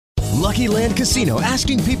Lucky Land Casino,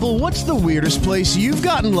 asking people, what's the weirdest place you've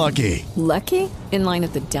gotten lucky? Lucky? In line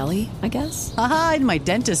at the deli, I guess? Aha, in my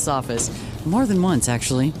dentist's office. More than once,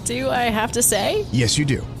 actually. Do I have to say? Yes, you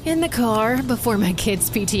do. In the car before my kids'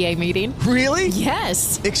 PTA meeting. Really?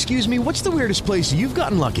 Yes. Excuse me, what's the weirdest place you've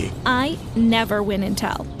gotten lucky? I never win and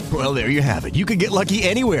tell. Well, there you have it. You can get lucky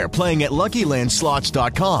anywhere, playing at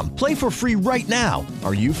LuckyLandSlots.com. Play for free right now.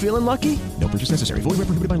 Are you feeling lucky? No purchase necessary. Void where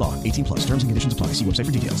prohibited by law. 18 plus. Terms and conditions apply. See website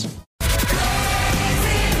for details.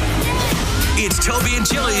 It's Toby and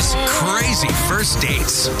Chili's Crazy First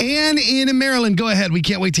Dates. Anne in Maryland, go ahead. We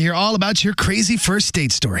can't wait to hear all about your crazy first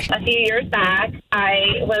date story. A few years back,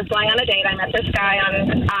 I was going on a date. I met this guy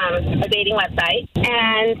on a dating website,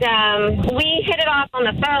 and we hit it off on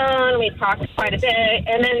the phone. We talked quite a bit,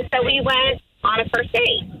 and then so we went on a first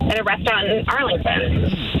date at a restaurant in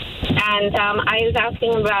Arlington. And I was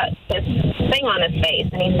asking him about this thing on his face,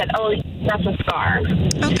 and he said, oh, that's a scar.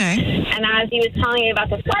 Okay. And as he was telling me about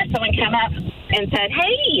the scar, someone came up and said,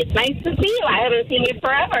 hey, it's nice to see you. I haven't seen you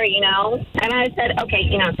forever, you know. And I said, okay,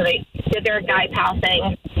 you know, so they did their guy pal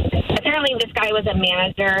thing. Apparently this guy was a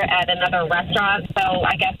manager at another restaurant, so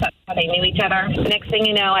I guess that's how they knew each other. Next thing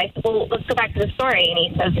you know, I said, well, let's go back to the story. And he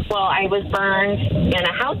says, well, I was burned in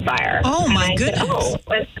a house fire. Oh, my goodness. Said, oh,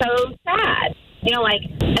 it's so sad. You know, like,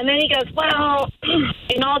 and then he goes, well,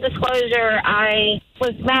 in all disclosure, I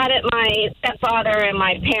was mad at my stepfather and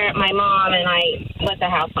my mom, and I lit the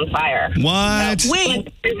house on fire. What? So, Wait. went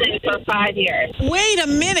to prison for 5 years. Wait a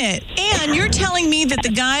minute. And you're telling me that the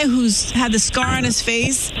guy who's had the scar on his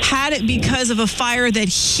face had it because of a fire that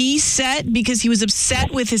he set because he was upset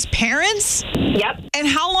with his parents? Yep, And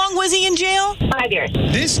how long was he in jail? 5 years.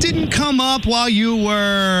 This didn't come up while you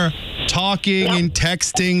were talking and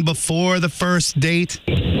texting before the first date?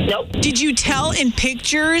 Nope. Did you tell in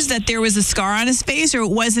pictures that there was a scar on his face, or it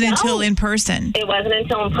wasn't until in person? It wasn't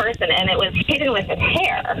until in person, and it was hidden with his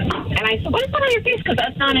hair. And I said, what's that on your face? Because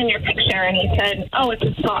that's not in your picture. And he said, oh, it's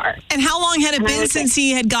a scar. And how long had it And I been was since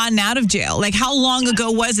he had gotten out of jail? Like, how long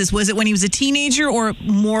ago was this? Was it when he was a teenager or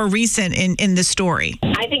more recent in the story?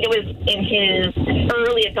 I think it was in his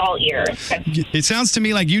early adult years. It sounds to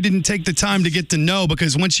me like you didn't take the time to get to know,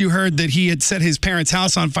 because once you heard that he had set his parents'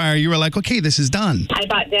 house on fire, you were like, okay, this is done. I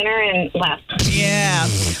bought dinner and left. Yeah.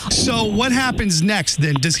 So what happens next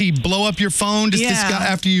then? Does he blow up your phone? Does this Yeah. guy,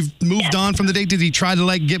 after you've moved on from the date, did he try to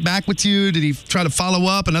like get back with you? Did he try to follow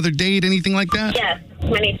up, another date, anything like that? Yes,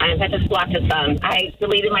 many times. I just blocked his phone. I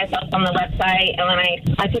deleted myself from the website, and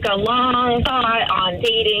then I took a long thought on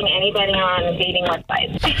dating anybody on dating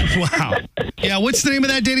websites. Wow. Yeah, what's the name of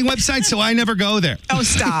that dating website so I never go there? Oh,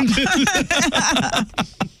 stop.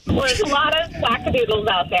 Well, there's a lot of wackadoodles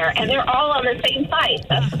out there, and they're all on the same site.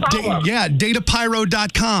 That's the problem.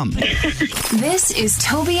 Datapyro.com. This is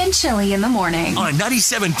Toby and Chili in the morning. On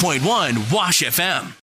 97.1 Wash FM.